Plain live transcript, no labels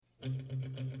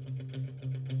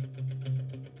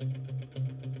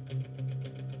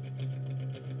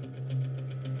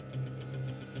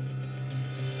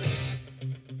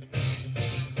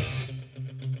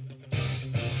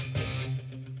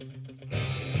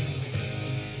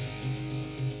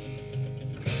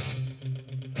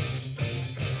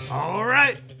All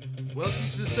right. Welcome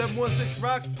to the 716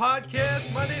 Rocks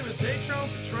podcast. My name is Natron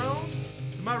Patron.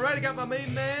 To my right, I got my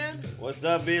main man, What's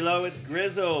up, Velo? It's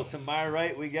Grizzle. To my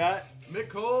right, we got Mick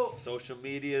Cole. social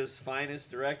media's finest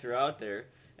director out there.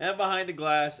 And behind the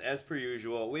glass, as per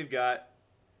usual, we've got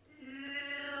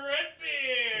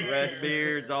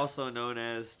Redbeards, also known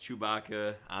as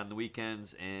Chewbacca on the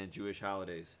weekends and Jewish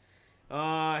holidays.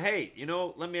 Hey,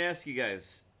 let me ask you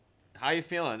guys, how you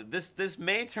feeling? This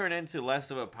may turn into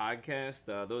less of a podcast.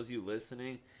 Those of you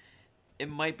listening, it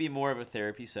might be more of a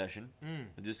therapy session.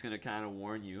 I'm just gonna kind of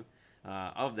warn you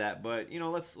of that. But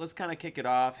let's kind of kick it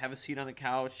off. Have a seat on the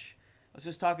couch. Let's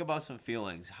just talk about some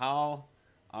feelings. How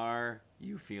are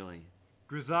you feeling?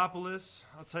 Grizzopolis.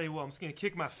 I'll tell you what, I'm just going to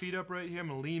kick my feet up right here. I'm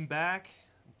going to lean back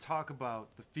and talk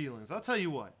about the feelings. I'll tell you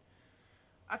what.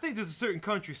 I think there's a certain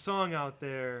country song out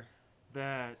there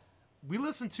that we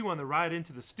listened to on the ride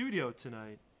into the studio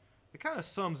tonight that kind of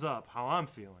sums up how I'm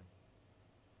feeling.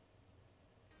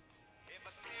 If I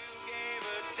still gave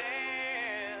a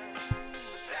damn,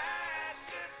 that's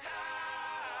just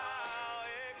how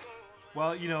it goes.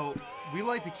 Well, we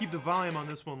like to keep the volume on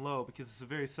this one low because it's a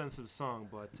very sensitive song,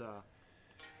 but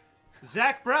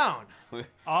Zach Brown,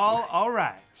 all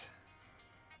right.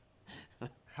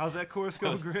 How's that chorus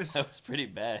go, Grizz? That was pretty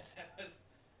bad.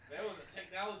 That was a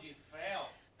technology fail.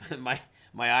 my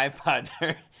iPod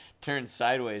turned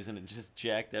sideways and it just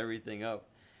jacked everything up.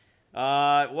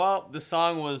 Well, the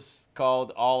song was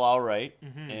called All Right,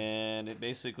 and it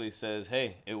basically says,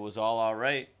 hey, it was all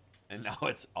right, and now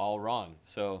it's all wrong.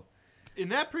 So,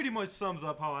 And that pretty much sums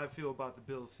up how I feel about the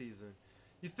Bills season.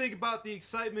 You think about the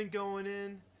excitement going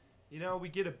in. We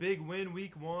get a big win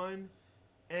week one,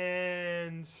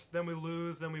 and then we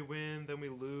lose, then we win, then we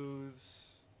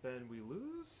lose, then we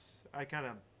lose. I kind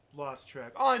of lost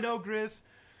track. All I know, Grizz,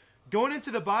 going into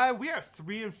the bye, we are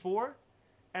 3-4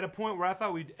 at a point where I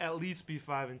thought we'd at least be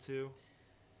 5-2.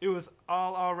 It was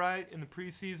all right in the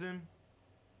preseason.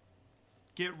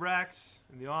 Get Rex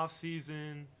in the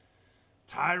offseason.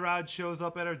 Tyrod shows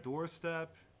up at our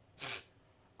doorstep.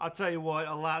 I'll tell you what,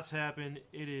 a lot's happened.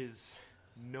 It is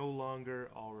no longer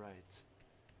all right.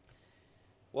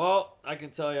 well, I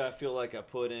can tell you I feel like I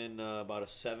put in about a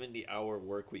 70-hour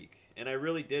work week, and I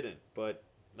really didn't, but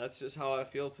that's just how I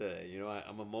feel today.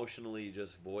 I'm emotionally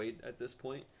just void at this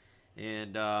point,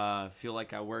 and feel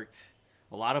like I worked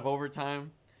a lot of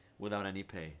overtime without any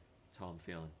pay. That's how I'm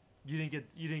feeling. You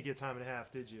didn't get time and a half,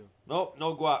 did you? Nope,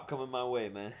 no guap coming my way,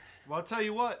 man. Well, I'll tell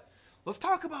you what. Let's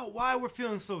talk about why we're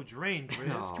feeling so drained,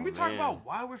 Grizz. Oh, Can we talk man. about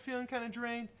why we're feeling kind of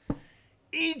drained?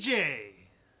 EJ.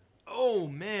 Oh,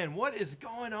 man, what is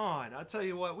going on? I'll tell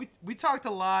you what. We talked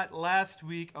a lot last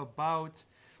week about,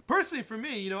 personally for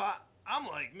me, I'm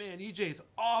like, man, EJ's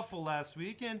awful last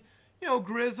week. And,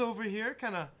 Grizz over here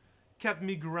kind of kept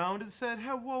me grounded and said,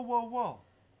 hey, whoa.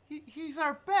 He's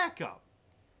our backup.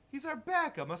 He's our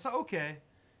backup. I said, okay.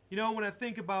 When I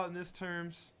think about in this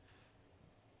terms,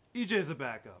 EJ's a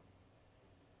backup.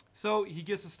 So he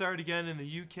gets to start again in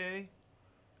the UK.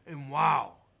 And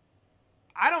wow.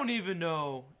 I don't even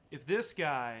know if this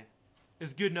guy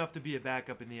is good enough to be a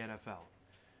backup in the NFL.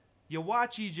 You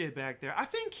watch EJ back there. I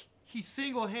think he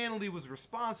single-handedly was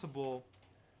responsible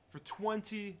for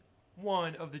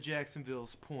 21 of the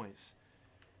Jacksonville's points.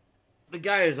 The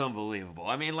guy is unbelievable.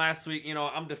 I mean, last week,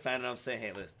 I'm defending him, saying,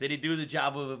 hey, listen, did he do the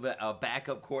job of a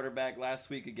backup quarterback last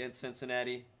week against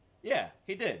Cincinnati? Yeah,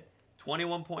 he did.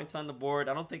 21 points on the board.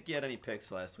 I don't think he had any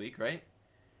picks last week, right?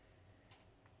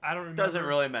 I don't remember. Doesn't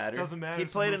really matter. Doesn't matter. He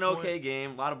It's a played an moot okay point.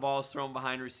 game. A lot of balls thrown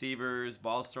behind receivers,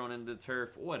 balls thrown into the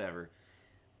turf, whatever.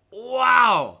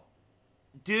 Wow.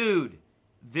 Dude,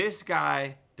 this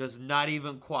guy does not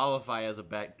even qualify as a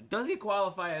back. Does he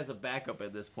qualify as a backup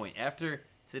at this point after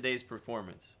today's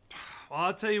performance? Well,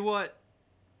 I'll tell you what.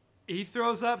 He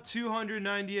throws up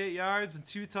 298 yards and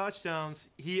 2 touchdowns.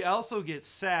 He also gets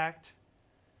sacked,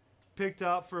 picked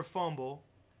up for a fumble.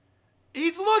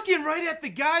 He's looking right at the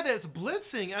guy that's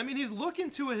blitzing. I mean, he's looking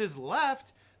to his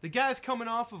left. The guy's coming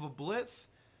off of a blitz.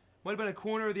 Might have been a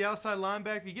corner of the outside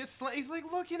linebacker. He's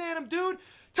like looking at him, dude.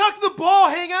 Tuck the ball.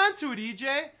 Hang on to it,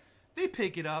 EJ. They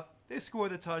pick it up. They score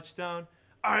the touchdown.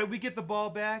 All right, we get the ball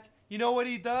back. You know what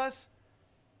he does?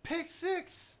 Pick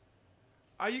 6.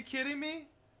 Are you kidding me?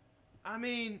 I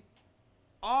mean,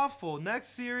 awful. Next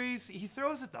series, he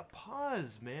throws it to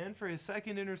Puz, man, for his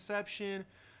second interception.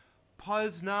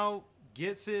 Puz now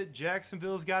gets it.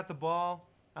 Jacksonville's got the ball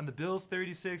on the Bills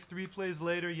 36. 3 plays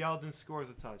later, Yeldon scores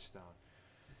a touchdown.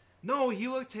 No, he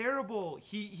looked terrible.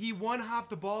 He one-hopped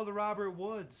the ball to Robert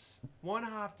Woods.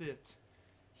 One-hopped it.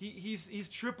 He's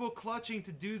triple clutching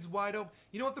to dudes wide open.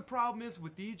 You know what the problem is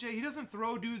with DJ? He doesn't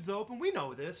throw dudes open. We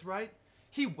know this, right?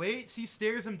 He waits. He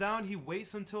stares them down. He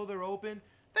waits until they're open.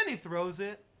 Then he throws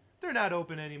it. They're not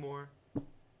open anymore.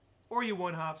 Or he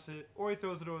one-hops it. Or he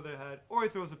throws it over their head. Or he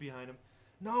throws it behind him.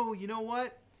 No, you know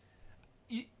what?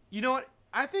 You know what?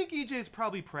 I think EJ's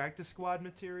probably practice squad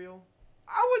material.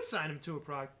 I would sign him to a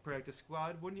practice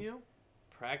squad, wouldn't you?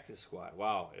 Practice squad.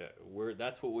 Wow,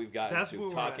 that's what we've gotten That's to, where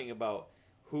we're talking about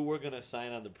who we're gonna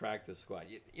sign on the practice squad.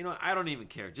 You know, I don't even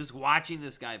care. Just watching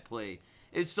this guy play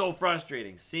is so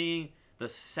frustrating. Seeing the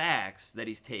sacks that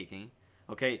he's taking.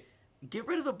 Okay, get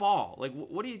rid of the ball. Like,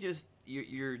 what do you just?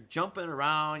 You're jumping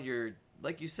around. You're,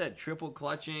 like you said, triple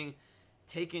clutching,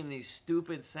 taking these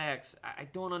stupid sacks. I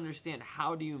don't understand.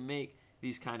 How do you make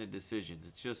these kind of decisions?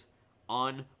 It's just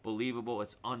unbelievable.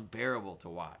 It's unbearable to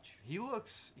watch. He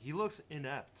looks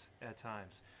inept at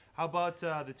times. How about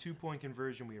the 2-point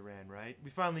conversion we ran, right? We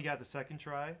finally got the second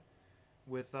try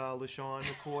with LaShawn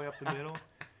McCoy up the middle.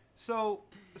 So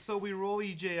we roll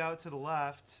EJ out to the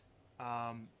left.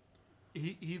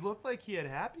 He looked like he had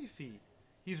happy feet.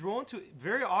 He's rolling to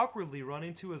very awkwardly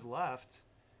running to his left,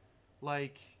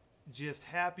 like just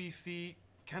happy feet,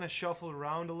 kind of shuffled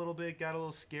around a little bit, got a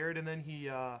little scared, and then he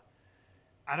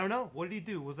I don't know. What did he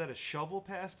do? Was that a shovel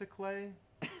pass to Clay?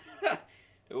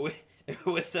 It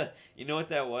was a, you know what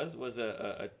that was? Was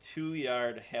a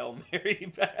 2-yard Hail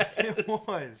Mary pass. It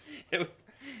was.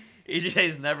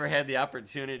 EJ's never had the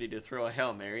opportunity to throw a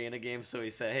Hail Mary in a game, so he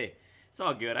said, hey, it's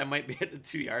all good. I might be at the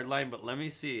 2-yard line, but let me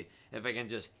see if I can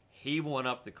just heave one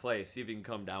up to Clay, see if he can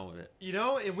come down with it. You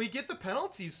know, and we get the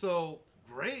penalty, so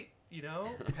great. You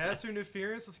know, pass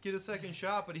interference, let's get a second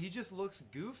shot, but he just looks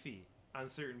goofy on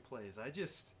certain plays.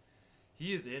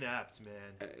 He is inept,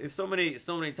 man. It's so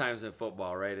many times in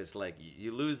football, right? It's like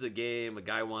you lose the game, a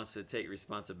guy wants to take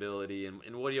responsibility,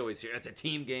 and what do you always hear? It's a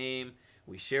team game.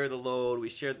 We share the load.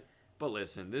 But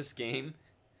listen, this game,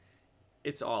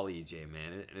 it's all EJ,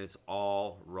 man, and it's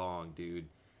all wrong, dude.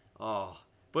 Oh,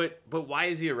 but why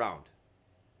is he around?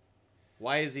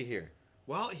 Why is he here?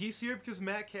 Well, he's here because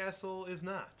Matt Castle is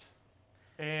not.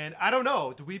 And I don't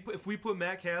know. If we put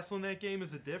Matt Castle in that game,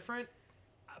 is it different?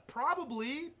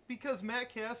 Probably, because Matt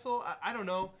Castle, I don't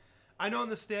know. I know on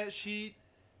the stat sheet,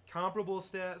 comparable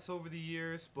stats over the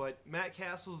years, but Matt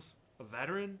Castle's a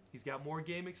veteran. He's got more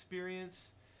game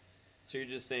experience. So you're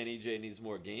just saying EJ needs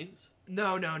more games?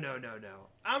 No.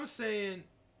 I'm saying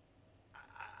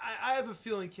I have a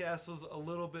feeling Castle's a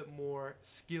little bit more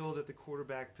skilled at the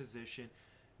quarterback position.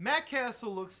 Matt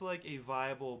Castle looks like a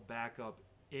viable backup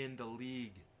in the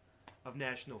league of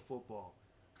National Football.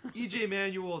 EJ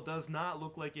Manuel does not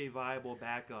look like a viable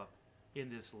backup in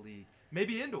this league.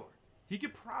 Maybe indoor. He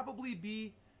could probably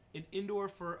be an indoor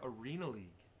for Arena League.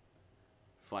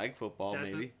 Flag football,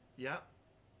 maybe. Yeah.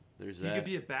 There's He that. could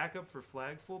be a backup for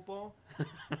flag football.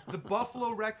 The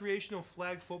Buffalo Recreational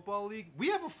Flag Football League. We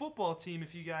have a football team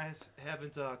if you guys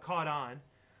haven't caught on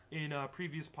in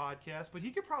previous podcasts, but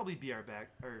he could probably be our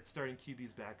starting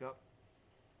QB's backup.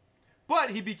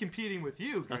 But he'd be competing with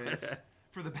you, Chris,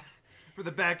 for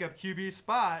the backup QB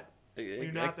spot.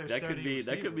 You're not their that starting could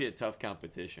be receiver. a tough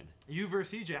competition. You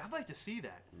versus EJ. I'd like to see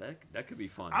that. That could be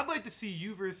fun. I'd like to see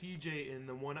you versus EJ in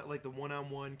the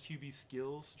one-on-one QB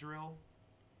skills drill.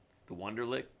 The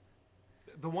Wonderlick.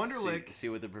 The Wonderlick. See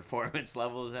what the performance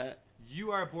level is at.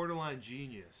 You are a borderline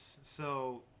genius,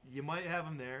 so you might have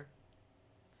him there.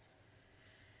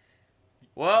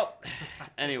 Well,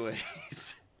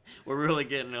 anyways, we're really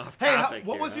getting off Hey, topic.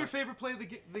 what here, was huh? your favorite play of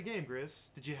the game, Chris?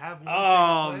 Did you have one?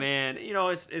 Oh favorite play? man, you know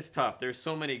it's tough. There's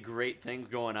so many great things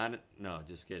going on. No,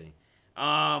 just kidding.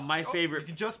 My You favorite.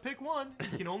 can just pick one.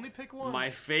 You can only pick one.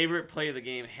 My favorite play of the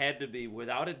game had to be,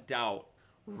 without a doubt,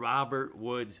 Robert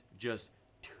Woods just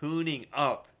tuning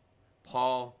up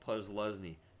Paul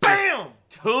Posluszny. Bam!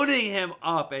 Tuning him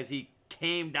up as he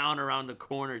came down around the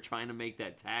corner trying to make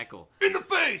that tackle. In the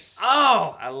face!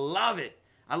 Oh, I love it.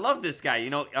 I love this guy.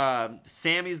 You know,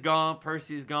 Sammy's gone.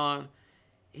 Percy's gone.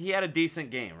 He had a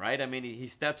decent game, right? I mean, he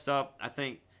steps up. I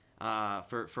think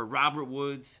for Robert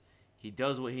Woods, he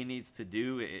does what he needs to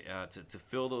do to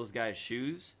fill those guys'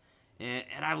 shoes.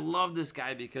 And I love this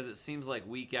guy because it seems like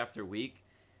week after week,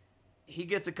 he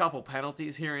gets a couple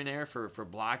penalties here and there for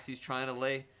blocks he's trying to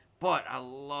lay. But I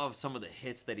love some of the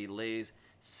hits that he lays,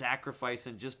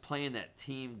 sacrificing, just playing that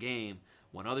team game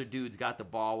when other dudes got the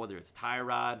ball, whether it's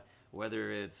Tyrod,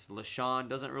 whether it's LaShawn,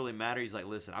 doesn't really matter. He's like,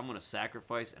 listen, I'm going to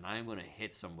sacrifice, and I'm going to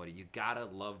hit somebody. You got to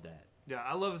love that. Yeah,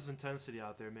 I love his intensity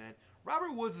out there, man.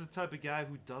 Robert Woods is the type of guy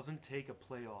who doesn't take a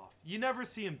play off. You never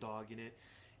see him dogging it.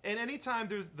 And anytime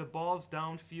there's the ball's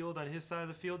downfield on his side of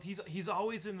the field, he's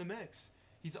always in the mix.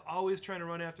 He's always trying to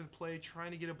run after the play,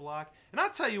 trying to get a block. And I'll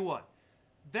tell you what,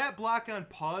 that block on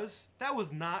Puz, that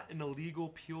was not an illegal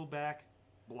peel back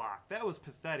block. That was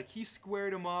pathetic. He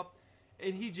squared him up,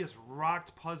 and he just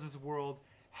rocked Puzz's world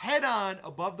head on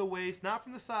above the waist, not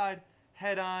from the side,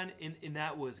 head on, and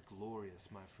that was glorious,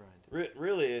 my friend.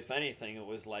 Really, if anything, it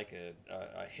was like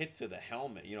a hit to the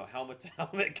helmet, helmet to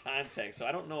helmet contact. So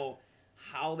I don't know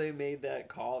how they made that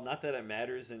call. Not that it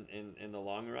matters in the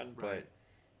long run, Right. but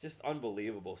just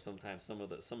unbelievable sometimes some of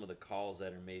the calls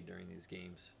that are made during these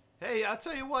games. Hey, I'll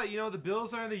tell you what, the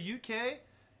Bills are in the UK.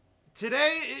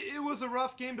 Today, it was a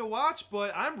rough game to watch,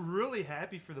 but I'm really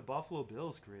happy for the Buffalo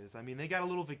Bills, Grizz. I mean, they got a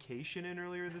little vacation in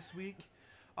earlier this week.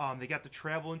 They got to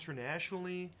travel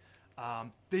internationally.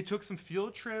 They took some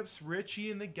field trips,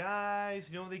 Richie and the guys.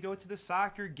 They go to the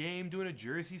soccer game, doing a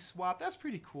jersey swap. That's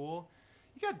pretty cool.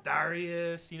 You got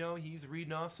Darius, he's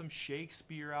reading off some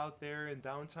Shakespeare out there in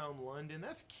downtown London.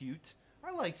 That's cute.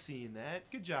 I like seeing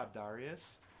that. Good job,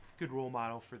 Darius. Good role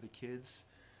model for the kids.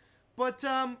 But,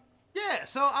 yeah,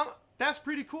 so that's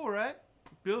pretty cool, right?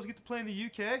 Bills get to play in the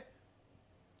UK.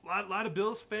 A lot of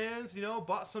Bills fans,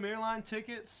 bought some airline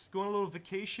tickets, go on a little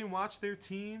vacation, watch their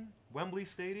team, Wembley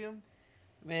Stadium.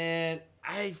 Man,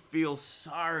 I feel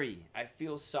sorry. I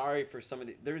feel sorry for some of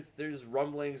the... There's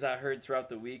rumblings I heard throughout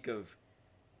the week of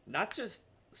not just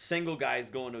single guys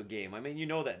going to a game. I mean,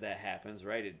 that happens,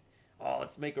 right?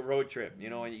 Let's make a road trip,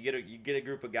 and you get a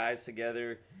group of guys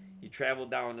together. You travel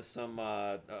down to some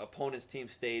opponent's team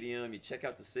stadium. You check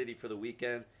out the city for the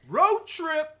weekend. Road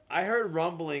trip! I heard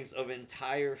rumblings of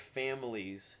entire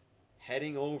families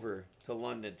heading over to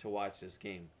London to watch this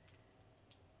game.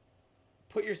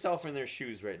 Put yourself in their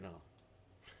shoes right now.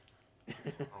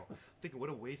 I'm thinking, what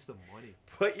a waste of money.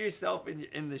 Put yourself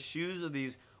in the shoes of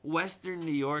these Western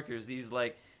New Yorkers, these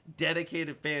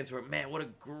dedicated fans who are, man, what a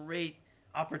great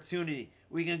opportunity.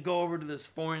 We can go over to this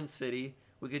foreign city.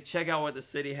 We could check out what the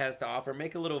city has to offer,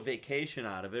 make a little vacation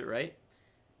out of it, right?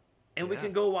 And we Yeah.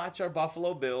 can go watch our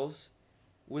Buffalo Bills,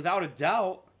 without a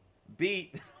doubt,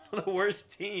 beat the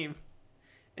worst team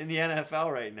in the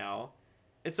NFL right now.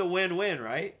 It's a win-win,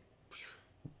 right?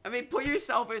 I mean, put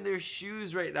yourself in their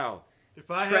shoes right now. If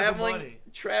I had the money.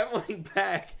 Traveling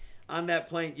back on that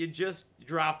plane, you just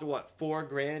dropped, what,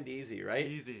 $4,000 easy, right?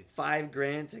 Easy.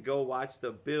 $5,000 to go watch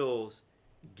the Bills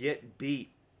get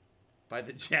beat by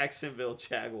the Jacksonville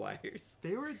Jaguars.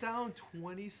 They were down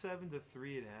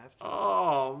 27-3 at halftime.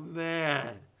 Oh,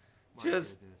 man. My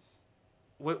Just, goodness.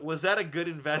 was that a good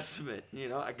investment?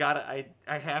 I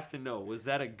have to know, was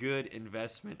that a good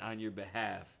investment on your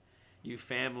behalf? You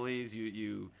families,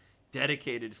 you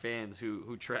dedicated fans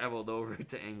who traveled over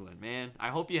to England, man. I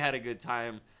hope you had a good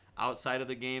time outside of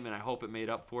the game, and I hope it made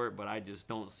up for it, but I just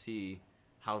don't see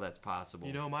how that's possible.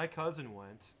 My cousin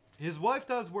went. His wife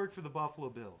does work for the Buffalo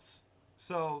Bills,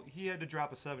 so he had to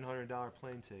drop a $700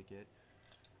 plane ticket.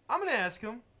 I'm going to ask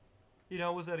him,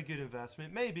 was that a good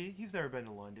investment? Maybe. He's never been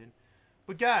to London.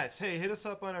 But guys, hey, hit us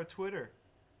up on our Twitter,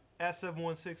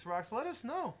 @716rocks. Let us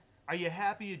know. Are you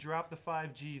happy you dropped the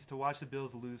 5 Gs to watch the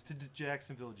Bills lose to the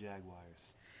Jacksonville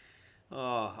Jaguars?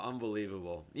 Oh,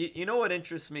 unbelievable. You know what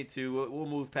interests me, too? We'll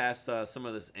move past some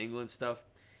of this England stuff.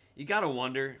 You got to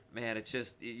wonder, man, it's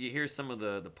just, you hear some of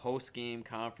the post-game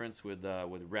conference with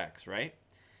Rex, right?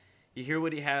 You hear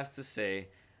what he has to say.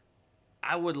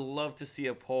 I would love to see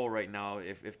a poll right now.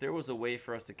 If there was a way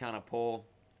for us to kind of poll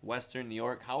Western New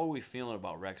York, how are we feeling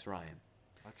about Rex Ryan?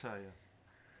 I'll tell you.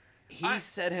 He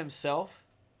said himself,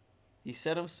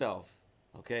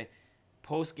 okay,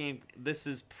 post-game, this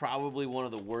is probably one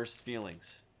of the worst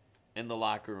feelings in the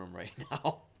locker room right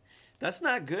now. That's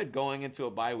not good going into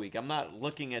a bye week. I'm not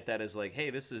looking at that as like, hey,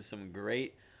 this is some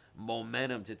great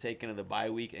momentum to take into the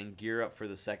bye week and gear up for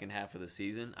the second half of the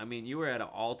season. I mean, you were at an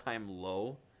all-time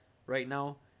low right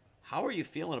now. How are you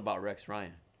feeling about Rex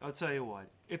Ryan? I'll tell you what.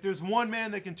 If there's one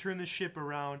man that can turn this ship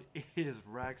around, it is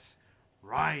Rex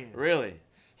Ryan. Really?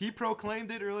 He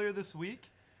proclaimed it earlier this week.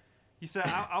 He said,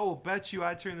 I will bet you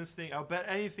I'll bet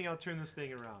anything I'll turn this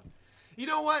thing around. You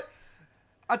know what?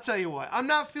 I'll tell you what. I'm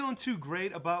not feeling too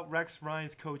great about Rex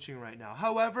Ryan's coaching right now.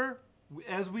 However,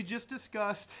 as we just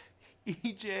discussed,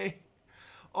 EJ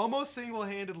almost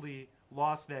single-handedly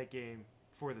lost that game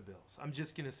for the Bills. I'm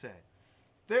just going to say.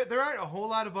 There aren't a whole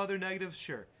lot of other negatives,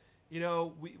 sure.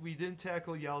 We didn't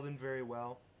tackle Yeldon very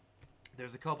well.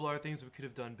 There's a couple other things we could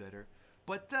have done better.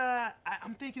 But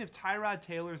I'm thinking if Tyrod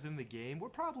Taylor's in the game, we're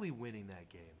probably winning that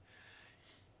game.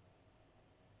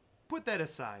 Put that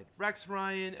aside. Rex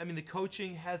Ryan, the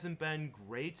coaching hasn't been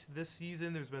great this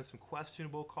season. There's been some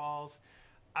questionable calls.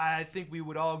 I think we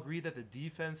would all agree that the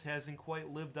defense hasn't quite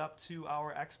lived up to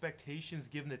our expectations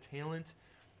given the talent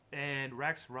and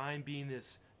Rex Ryan being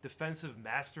this defensive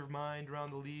mastermind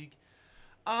around the league.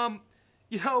 But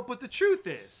the truth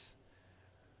is,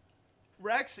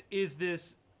 Rex is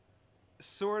this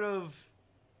sort of,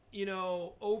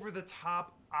 over the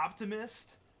top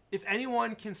optimist, if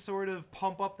anyone can sort of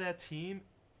pump up that team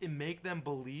and make them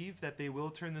believe that they will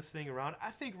turn this thing around,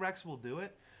 I think Rex will do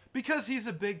it because he's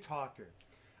a big talker.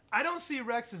 I don't see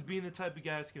Rex as being the type of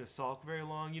guy that's going to sulk very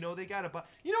long. They got to buy.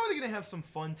 They're going to have some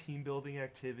fun team building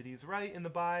activities, right? In the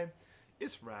bye,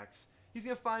 it's Rex. He's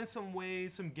going to find some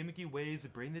ways, some gimmicky ways to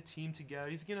bring the team together.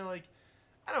 He's going to,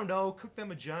 I don't know, cook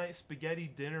them a giant spaghetti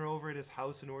dinner over at his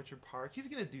house in Orchard Park. He's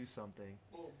going to do something.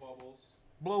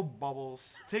 Blow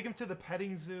bubbles. Take him to the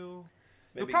petting zoo.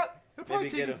 Maybe, he'll probably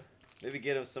take him. Maybe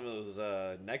get him some of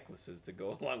those necklaces to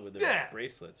go along with their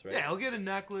bracelets, right? Yeah, he'll get a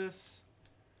necklace.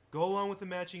 Go along with the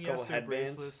matching Couple yesterday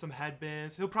headbands. bracelets, some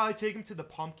headbands. He'll probably take him to the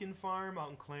pumpkin farm out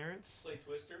in Clarence. Play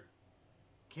Twister.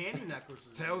 Candy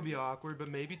necklaces. That would be awkward, but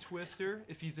maybe Twister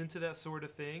if he's into that sort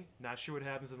of thing. Not sure what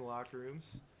happens in the locker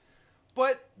rooms.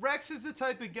 But Rex is the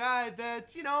type of guy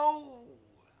that,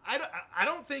 I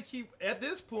don't think he, at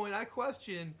this point, I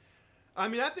question. I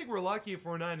mean, I think we're lucky if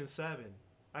we're 9-7.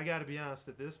 I got to be honest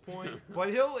at this point. But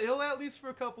he'll at least for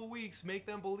a couple weeks make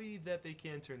them believe that they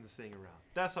can turn this thing around.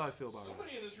 That's how I feel about Somebody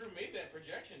Rex. in this room made that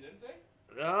projection, didn't they?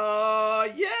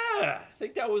 Yeah. I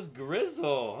think that was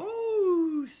Grizzle.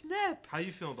 Oh, snap. How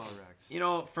you feeling about Rex?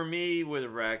 For me with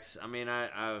Rex, I mean,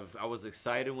 I was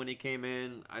excited when he came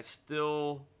in. I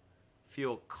still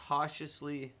feel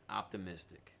cautiously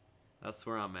optimistic. That's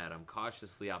where I'm at. I'm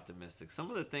cautiously optimistic. Some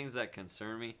of the things that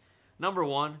concern me. Number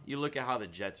one, you look at how the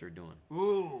Jets are doing.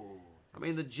 Ooh. I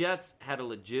mean, the Jets had a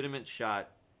legitimate shot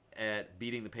at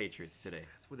beating the Patriots today.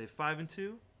 Were they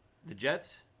 5-2? The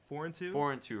Jets? 4-2?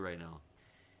 4-2 right now.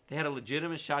 They had a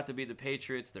legitimate shot to beat the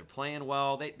Patriots. They're playing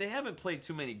well. They haven't played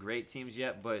too many great teams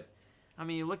yet, but, I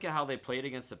mean, you look at how they played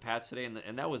against the Pats today,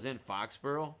 and that was in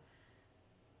Foxborough.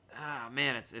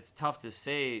 Man, it's tough to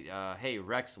say, hey,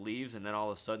 Rex leaves, and then all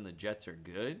of a sudden the Jets are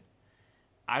good.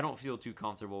 I don't feel too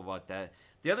comfortable about that.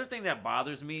 The other thing that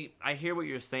bothers me, I hear what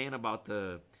you're saying about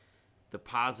the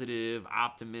positive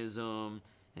optimism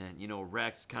and,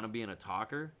 Rex kind of being a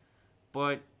talker,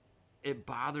 but it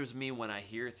bothers me when I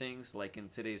hear things like in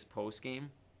today's postgame,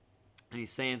 and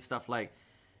he's saying stuff like,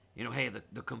 hey,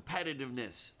 the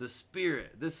competitiveness, the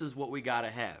spirit, this is what we got to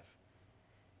have.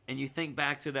 And you think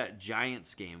back to that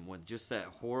Giants game with just that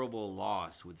horrible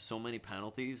loss with so many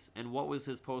penalties, and what was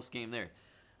his postgame there?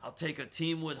 I'll take a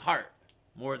team with heart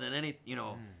more than any,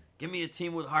 give me a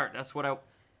team with heart. That's what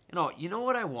you know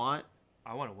what I want?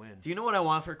 I want to win. Do you know what I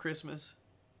want for Christmas?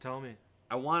 Tell me.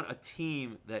 I want a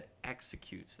team that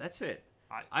executes. That's it.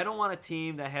 I don't want a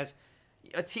team that has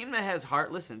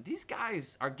heart. Listen, these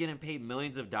guys are getting paid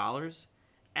millions of dollars.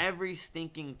 Every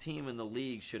stinking team in the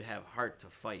league should have heart to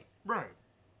fight. Right.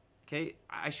 Okay?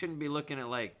 I shouldn't be looking at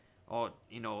like,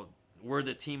 we're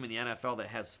the team in the NFL that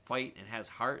has fight and has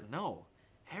heart. No.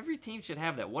 Every team should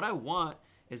have that. What I want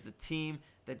is a team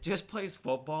that just plays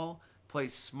football,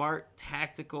 plays smart,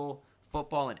 tactical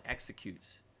football, and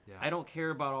executes. Yeah. I don't care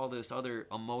about all this other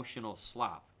emotional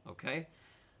slop, okay?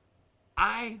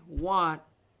 I want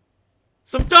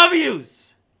some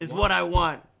W's is what I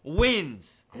want.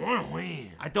 Wins. I want to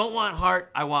win. I don't want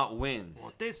heart. I want wins.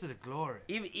 Well, taste of the glory.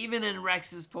 Even in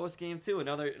Rex's postgame, too,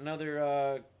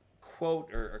 another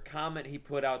quote or comment he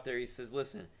put out there, he says,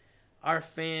 listen, our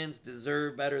fans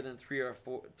deserve better than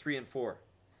 3 and 4.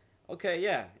 Okay,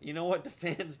 yeah, you know what? The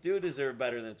fans do deserve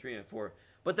better than 3 and 4.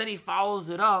 But then he follows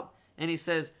it up and he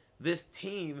says, this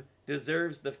team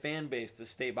deserves the fan base to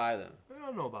stay by them. I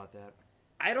don't know about that.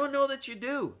 I don't know that you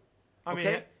do. I mean,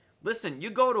 Okay? Listen, you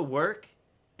go to work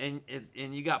and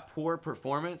you got poor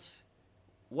performance.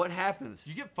 What happens?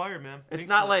 you get fired, man. It's Thanks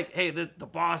not for- like, hey, the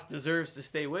boss deserves to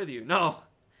stay with you. No.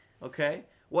 Okay?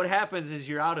 What happens is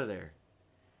you're out of there.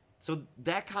 So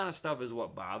that kind of stuff is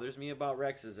what bothers me about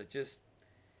Rex. Is it just,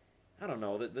 I don't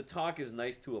know. The talk is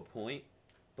nice to a point.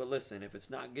 But listen, if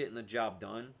it's not getting the job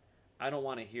done, I don't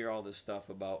want to hear all this stuff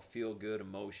about feel-good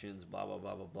emotions, blah, blah,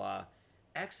 blah, blah, blah.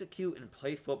 Execute and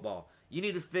play football. You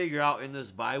need to figure out in this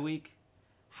bye week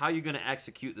how you're going to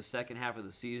execute the second half of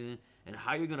the season and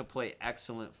how you're going to play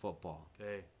excellent football.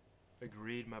 Hey,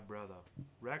 agreed, my brother.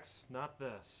 Rex, not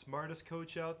the smartest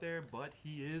coach out there, but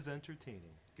he is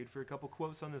entertaining. Good for a couple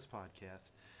quotes on this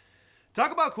podcast.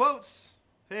 Talk about quotes.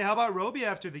 Hey, how about Roby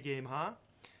after the game, huh?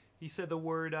 He said the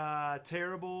word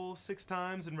terrible 6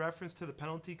 times in reference to the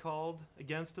penalty called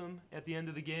against him at the end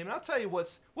of the game. And I'll tell you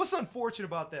what's unfortunate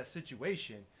about that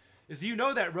situation is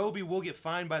that Roby will get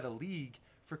fined by the league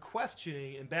for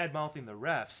questioning and bad-mouthing the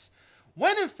refs.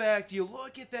 When, in fact, you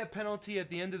look at that penalty at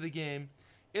the end of the game,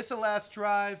 it's the last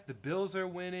drive. The Bills are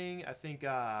winning, I think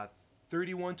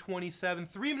 31-27.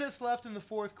 3 minutes left in the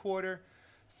fourth quarter.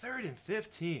 3rd and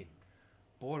 15.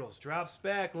 Bortles drops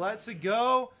back, lets it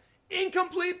go.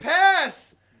 Incomplete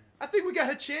pass. I think we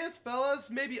got a chance, fellas.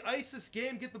 Maybe ice this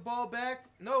game, get the ball back.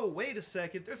 No, wait a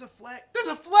second. There's a flag. There's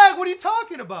a flag. What are you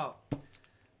talking about?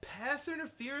 Pass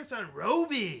interference on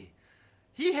Roby.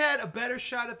 He had a better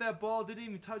shot at that ball, didn't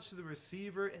even touch the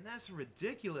receiver, and that's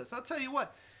ridiculous. I'll tell you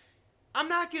what, I'm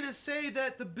not going to say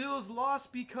that the Bills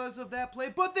lost because of that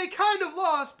play, but they kind of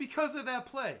lost because of that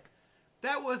play.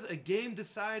 That was a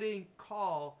game-deciding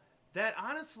call that,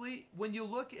 honestly, when you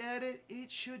look at it,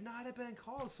 it should not have been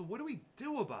called. So what do we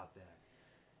do about that?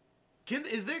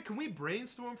 Can we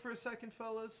brainstorm for a second,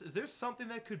 fellas? Is there something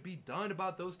that could be done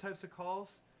about those types of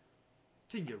calls?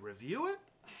 Can you review it?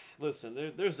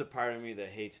 Listen, there's a part of me that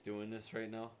hates doing this right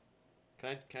now.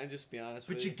 Can I just be honest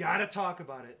with But you? you gotta talk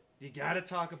about it. You gotta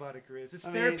talk about it, Grizz. It's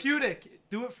I mean- therapeutic.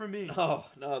 Do it for me.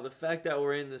 No, the fact that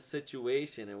we're in this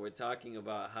situation and we're talking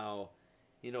about how,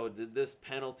 did this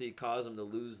penalty cause them to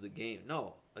lose the game?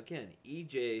 No, again,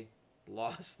 EJ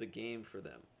lost the game for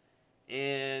them.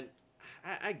 And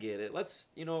I get it. Let's,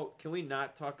 can we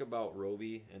not talk about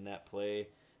Roby and that play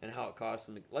and how it cost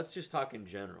them? Let's just talk in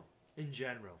general. In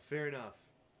general, fair enough.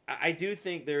 I do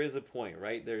think there is a point,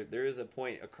 right? There is a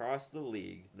point across the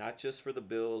league, not just for the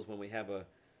Bills when we have a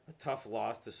tough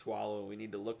loss to swallow and we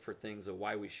need to look for things of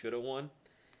why we should have won.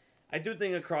 I do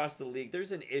think across the league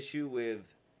there's an issue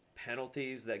with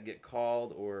penalties that get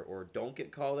called or don't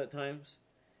get called at times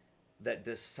that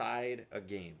decide a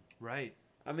game. Right.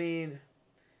 I mean,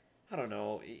 I don't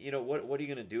know. What are you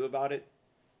going to do about it?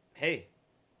 Hey,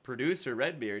 producer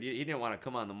Redbeard, he didn't want to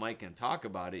come on the mic and talk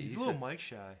about it. He's He a little said, mic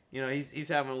shy. he's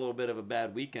having a little bit of a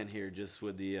bad weekend here just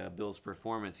with the Bills'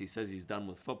 performance. He says he's done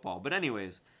with football. But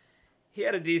anyways, he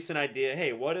had a decent idea.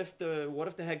 Hey, what if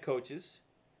the head coaches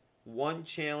one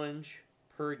challenge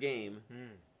per game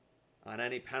on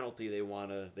any penalty they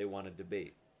want to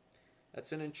debate?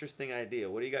 That's an interesting idea.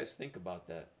 What do you guys think about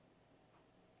that?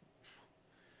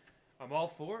 I'm all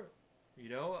for it.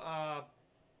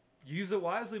 Use it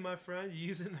wisely, my friend. You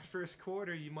use it in the first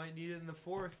quarter. You might need it in the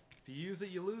fourth. If you use it,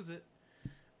 you lose it.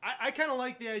 I kind of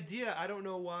like the idea. I don't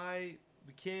know why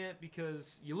we can't,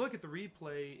 because you look at the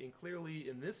replay, and clearly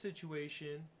in this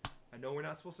situation, I know we're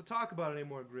not supposed to talk about it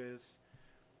anymore, Grizz,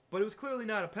 but it was clearly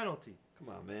not a penalty. Come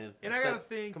on, man. And I gotta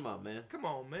think. Come on, man. Come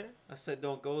on, man. I said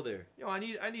don't go there. I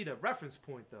need a reference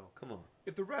point though. Come on.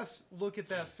 If the refs look at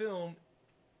that film,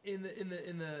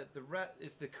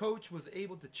 if the coach was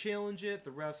able to challenge it, the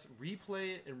refs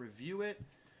replay it and review it,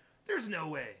 there's no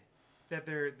way that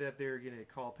they're gonna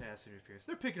call pass interference.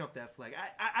 They're picking up that flag.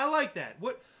 I like that.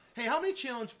 Hey, how many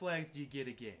challenge flags do you get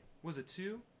a game? Was it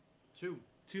 2? 2,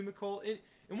 McCall.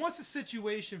 And what's the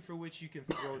situation for which you can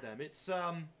throw them?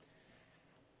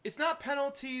 It's not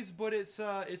penalties, but it's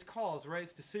calls, right?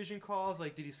 It's decision calls.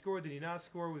 Like, did he score? Did he not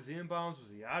score? Was he in bounds? Was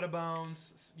he out of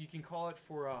bounds? You can call it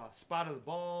for spot of the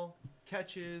ball,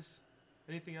 catches,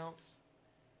 anything else.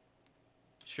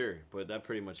 Sure, but that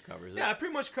pretty much covers it. Yeah, it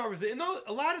pretty much covers it. And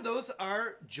a lot of those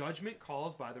are judgment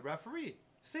calls by the referee.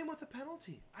 Same with the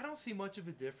penalty. I don't see much of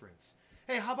a difference.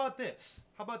 Hey, how about this?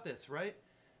 Right?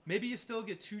 Maybe you still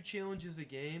get 2 challenges a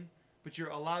game, but you're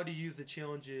allowed to use the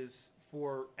challenges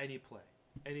for any play.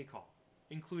 Any call,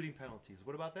 including penalties.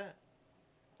 What about that?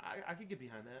 I could get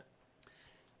behind that.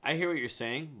 I hear what you're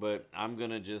saying, but I'm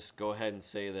going to just go ahead and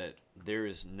say that there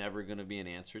is never going to be an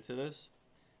answer to this.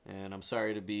 And I'm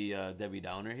sorry to be Debbie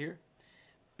Downer here.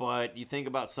 But you think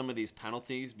about some of these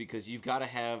penalties because you've got to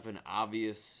have an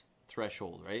obvious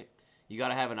threshold, right? You got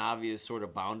to have an obvious sort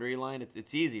of boundary line.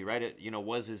 It's easy, right?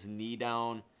 Was his knee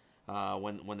down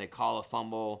when they call a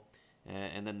fumble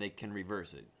and then they can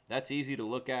reverse it? That's easy to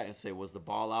look at and say, was the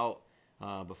ball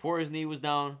out before his knee was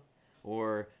down,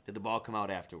 or did the ball come out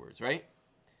afterwards, right?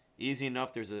 Easy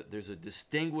enough. There's a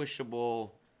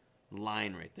distinguishable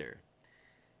line right there.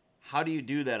 How do you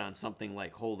do that on something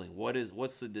like holding?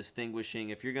 What's the distinguishing?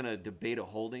 If you're going to debate a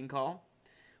holding call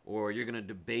or you're going to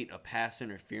debate a pass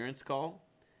interference call,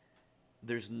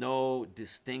 there's no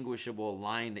distinguishable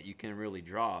line that you can really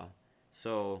draw.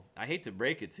 So I hate to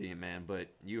break it to you, man, but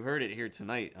you heard it here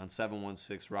tonight on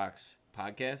 716 Rocks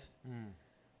podcast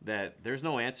that there's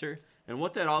no answer. And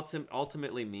what that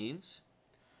ultimately means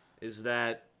is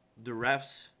that the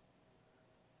refs,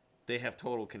 they have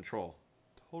total control.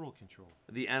 Total control.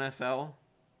 The NFL,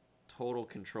 total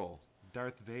control.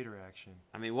 Darth Vader action.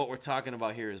 I mean, what we're talking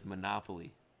about here is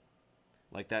monopoly.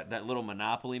 Like that little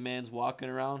Monopoly man's walking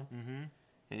around. Mm-hmm.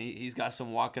 And he's got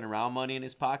some walking around money in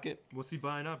his pocket. What's he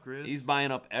buying up, Grizz? He's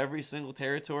buying up every single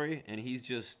territory, and he's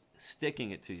just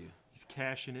sticking it to you. He's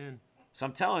cashing in. So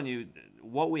I'm telling you,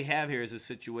 what we have here is a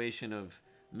situation of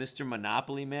Mr.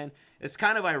 Monopoly Man. It's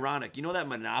kind of ironic. You know that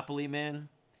Monopoly Man?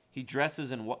 he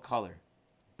dresses in what color?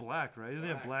 Black, right? Doesn't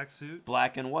he have a black suit?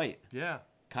 Black and white. Yeah.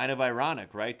 Kind of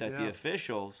ironic, right? That the Yeah.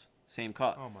 officials, same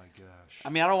color. Oh my gosh. I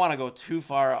mean, I don't want to go too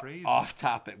far crazy. off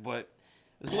topic, but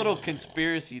there's a little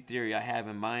conspiracy theory I have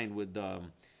in mind with the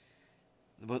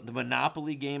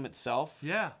Monopoly game itself.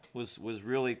 Yeah. Was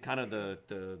really kind of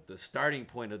the starting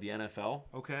point of the NFL.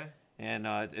 Okay. And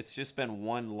it's just been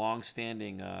one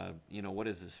long-standing, what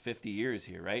is this, 50 years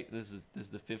here, right? This is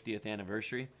the 50th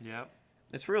anniversary. Yep.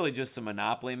 It's really just a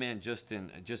Monopoly, man, just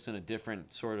in a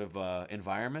different sort of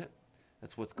environment.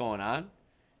 That's what's going on.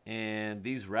 And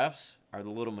these refs are the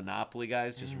little Monopoly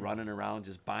guys just running around,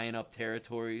 just buying up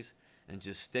territories and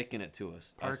just sticking it to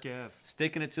us. Park Ave.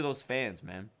 Sticking it to those fans,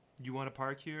 man. You want to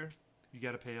park here? You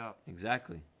got to pay up.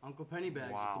 Exactly. Uncle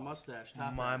Pennybags Wow. with the mustache.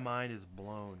 Top My hat. mind is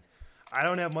blown. I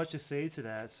don't have much to say to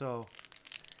that, so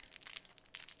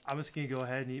I'm just gonna go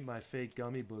ahead and eat my fake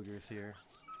gummy boogers here.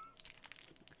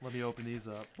 Let me open these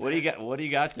up. What do you got? What do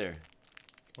you got there?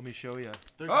 Let me show you.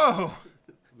 They're- Oh,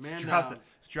 Man let's down.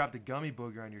 drop the gummy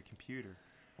booger on your computer.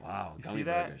 Wow, You gummy see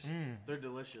that? burgers. They're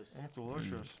delicious. That's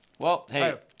delicious. Well, hey,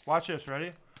 Hey, watch this.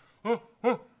 Ready?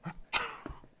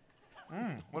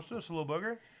 What's this, a little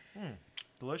booger?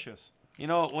 Delicious. you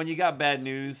know, when you got bad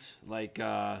news, like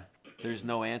there's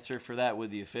no answer for that with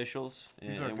the officials,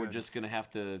 These and are we're good. just gonna have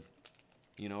to,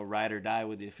 ride or die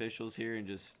with the officials here, and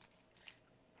just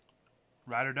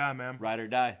Ride or die, man. ride or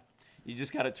die. You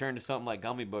just got to turn to something like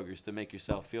gummy boogers to make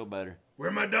yourself feel better. Where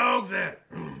my dogs at?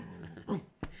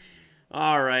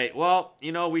 All right. Well,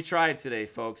 we tried today,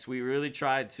 folks. We really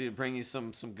tried to bring you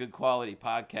some good quality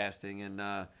podcasting,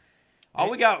 and all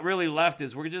we got really left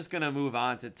is we're just gonna move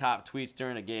on to top tweets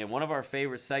during a game. One of our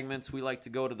favorite segments. We like to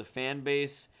go to the fan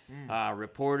base,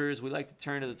 reporters. We like to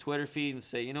turn to the Twitter feed and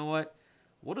say, you know what?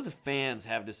 What do the fans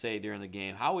have to say during the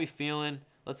game? How are we feeling?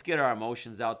 Let's get our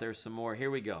emotions out there some more.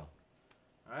 Here we go.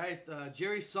 All right,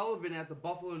 Jerry Sullivan at the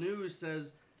Buffalo News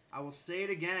says, I will say it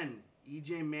again,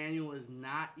 E.J. Manuel is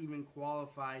not even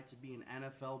qualified to be an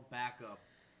NFL backup.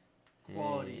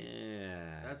 Quality.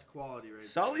 Yeah. That's quality right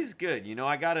Sully's good.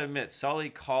 I got to admit, Sully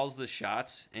calls the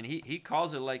shots, and he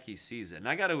calls it like he sees it. And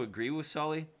I got to agree with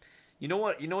Sully. You know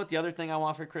what the other thing I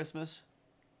want for Christmas?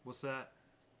 What's that?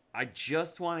 I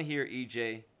just want to hear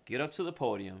EJ get up to the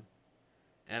podium,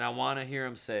 and I want to hear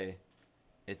him say,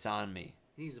 it's on me.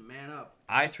 He's a man up.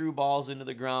 I threw balls into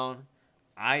the ground.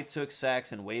 I took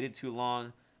sacks and waited too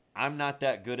long. I'm not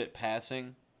that good at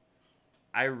passing.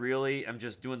 I really am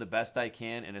just doing the best I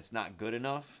can, and it's not good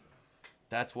enough.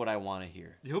 That's what I want to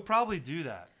hear. He'll probably do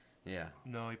that. Yeah.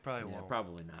 No, he probably Yeah, won't.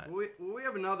 probably not. We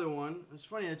have another one. It's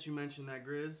funny that you mentioned that,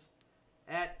 Grizz.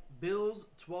 At Bill's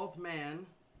 12th man,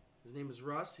 his name is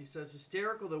Russ, he says,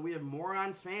 hysterical that we have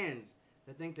moron fans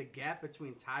that think the gap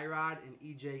between Tyrod and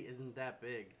EJ isn't that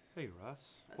big. Hey,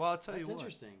 Russ. Well, I'll tell you That's what.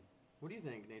 interesting. What do you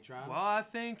think, Natron? Well, I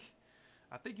think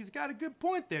he's got a good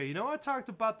point there. I talked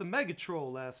about the mega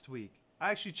troll last week.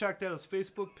 I actually checked out his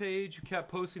Facebook page, who kept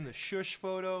posting the shush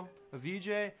photo of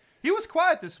EJ. He was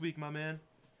quiet this week, my man.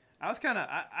 I was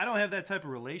I don't have that type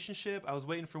of relationship. I was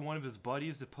waiting for one of his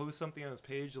buddies to post something on his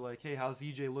page like, hey, how's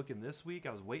EJ looking this week?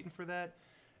 I was waiting for that.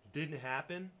 Didn't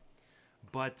happen.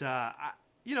 But,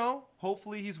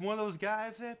 hopefully he's one of those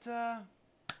guys that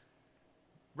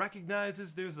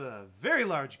recognizes there's a very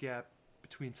large gap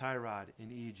between Tyrod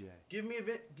and EJ. Give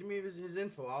me his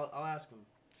info. I'll ask him.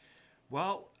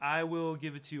 Well, I will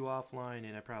give it to you offline,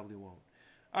 and I probably won't.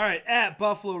 All right, at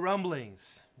Buffalo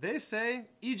Rumblings, they say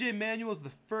EJ Manuel is the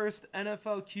first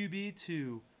NFL QB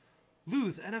to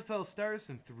lose NFL starts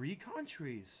in 3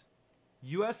 countries: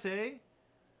 USA,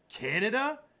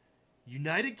 Canada,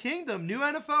 United Kingdom. New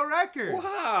NFL record.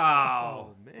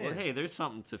 Wow. Oh, man. Well, hey, there's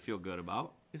something to feel good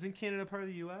about. Isn't Canada part of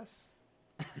the U.S.?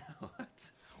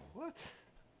 What? What?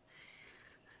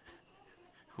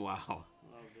 Wow.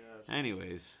 Oh, gosh.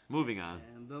 Anyways, moving on.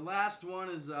 And the last one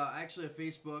is actually a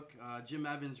Facebook. Jim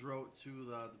Evans wrote to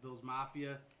the Bills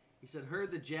Mafia. He said,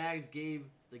 heard the Jags gave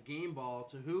the game ball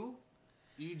to who?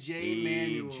 EJ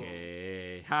Manuel.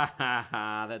 EJ. Ha ha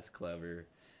ha. That's clever.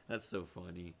 That's so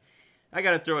funny. I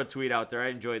got to throw a tweet out there. I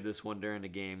enjoyed this one during the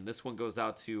game. This one goes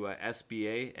out to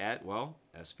SBA at,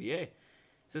 SBA. It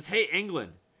says, hey,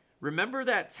 England, remember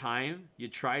that time you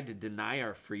tried to deny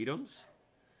our freedoms?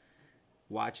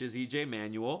 Watches EJ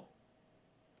Manuel.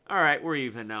 All right, we're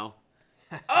even now.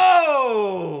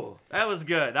 Oh! That was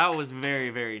good. That was very,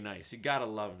 very nice. You got to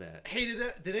love that. Hey,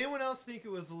 did anyone else think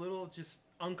it was a little just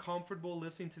uncomfortable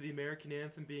listening to the American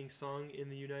anthem being sung in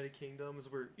the United Kingdom as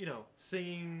we're,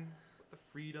 singing the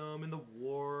freedom and the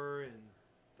war and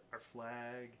our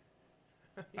flag?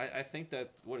 I think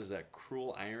that, what is that,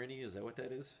 cruel irony? Is that what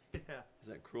that is? Yeah. Is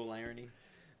that cruel irony?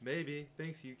 Maybe.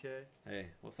 Thanks, UK. Hey,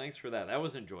 well, thanks for that. That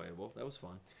was enjoyable. That was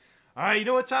fun. All right, you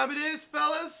know what time it is,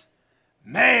 fellas?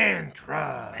 Man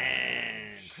Crush.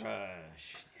 Man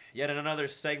Crush. Yet another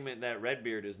segment that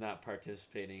Redbeard is not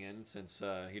participating in since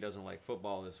he doesn't like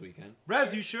football this weekend.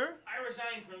 Rez, you sure? I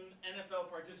resigned from NFL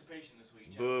participation this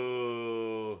week, John.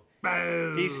 Boo.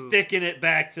 Boo. He's sticking it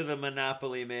back to the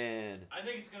Monopoly man. I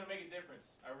think it's going to make a difference.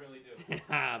 I really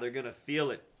do. They're going to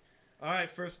feel it. All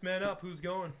right, first man up. Who's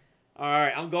going? All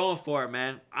right, I'm going for it,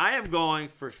 man. I am going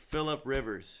for Phillip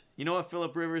Rivers. You know what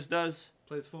Phillip Rivers does?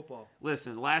 Plays football.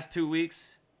 Listen, last 2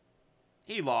 weeks,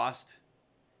 he lost.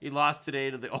 He lost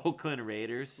today to the Oakland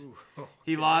Raiders. Ooh,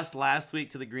 He lost last week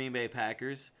to the Green Bay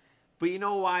Packers. But you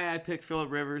know why I picked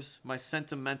Phillip Rivers? My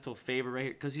sentimental favorite right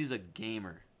here? Because he's a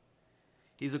gamer.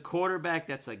 He's a quarterback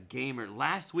that's a gamer.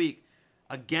 Last week,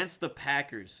 against the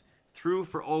Packers, threw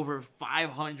for over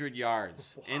 500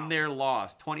 yards in their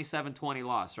loss. 27-20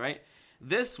 loss, right?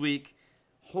 This week,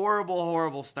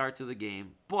 horrible start to the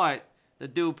game. But the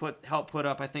dude helped put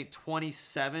up, I think,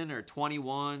 27 or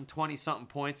 21, 20-something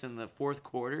points in the fourth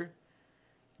quarter.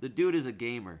 The dude is a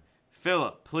gamer.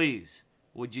 Phillip, please,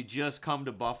 would you just come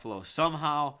to Buffalo?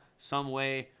 Somehow, some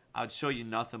way, I'd show you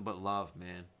nothing but love,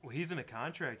 man. Well, he's in a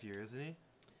contract year, isn't he?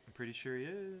 I'm pretty sure he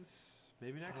is.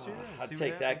 Maybe next year. I'd See what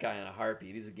take that happens. guy in a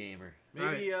heartbeat. He's a gamer.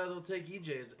 Maybe they'll take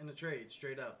EJ's in a trade,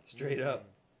 straight up. Straight up.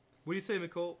 What do you say,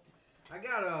 McColt? I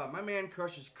got my man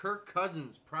crush is Kirk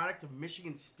Cousins, product of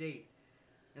Michigan State.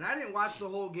 And I didn't watch the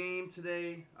whole game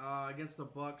today against the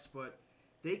Bucks, but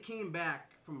they came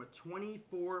back from a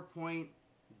 24-point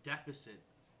deficit,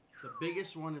 the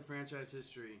biggest one in franchise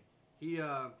history. He,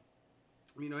 had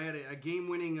a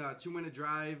game-winning 2-minute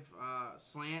drive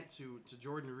slant to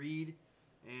Jordan Reed,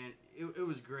 and it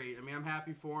was great. I mean, I'm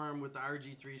happy for him with the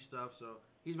RG3 stuff, so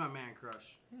he's my man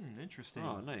crush. Interesting.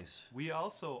 Oh, nice. We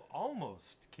also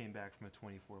almost came back from a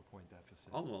 24-point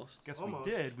deficit. Almost. Guess Almost.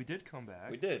 we did. We did come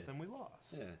back. We did. Then we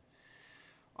lost. Yeah.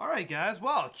 All right, guys.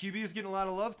 Well, QB is getting a lot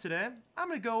of love today. I'm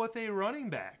going to go with a running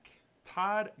back,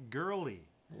 Todd Gurley.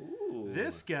 Ooh.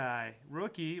 This guy,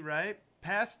 rookie, right?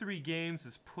 Past 3 games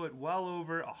has put well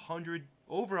over 100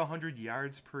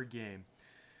 yards per game.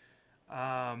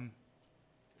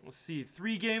 Let's see.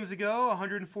 3 games ago,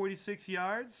 146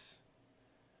 yards.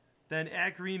 Then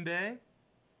at Green Bay,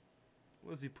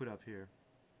 what does he put up here?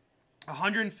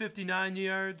 159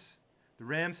 yards. The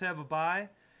Rams have a bye.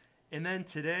 And then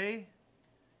today,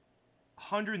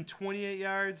 128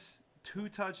 yards, 2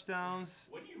 touchdowns.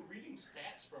 What are you reading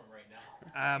stats from right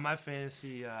now? My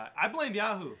fantasy, I blame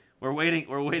Yahoo. We're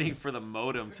waiting for the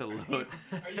modem to load.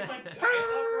 Are you on dial-up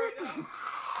right now?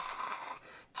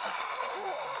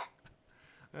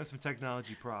 There's some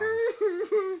technology problems.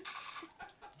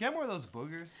 Get more of those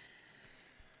boogers.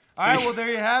 All right, well, there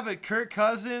you have it. Kirk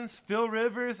Cousins, Phil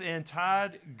Rivers, and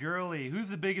Todd Gurley. Who's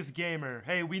the biggest gamer?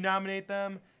 Hey, we nominate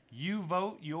them. You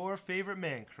vote your favorite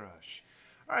man crush.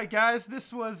 All right, guys,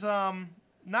 this was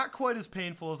not quite as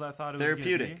painful as I thought it was going to be.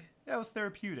 Therapeutic. Yeah, it was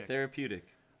therapeutic. Therapeutic.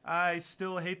 I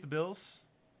still hate the Bills,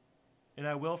 and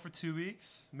I will for 2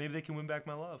 weeks. Maybe they can win back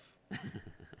my love.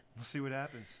 We'll see what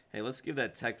happens. Hey, let's give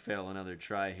that tech fail another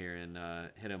try here and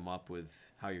hit him up with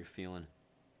how you're feeling.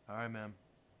 All right, man.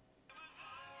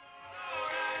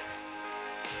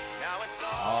 Now it's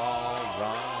All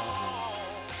wrong.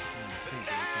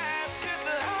 That's just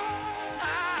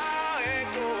how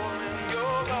it goes when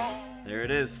you're gone. There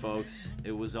it is, folks.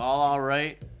 It was all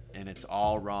right, and it's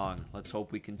all wrong. Let's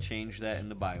hope we can change that in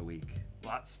the bye week.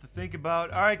 Lots to think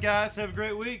about. All right, guys, have a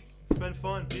great week. It's been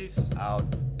fun. Peace. Out.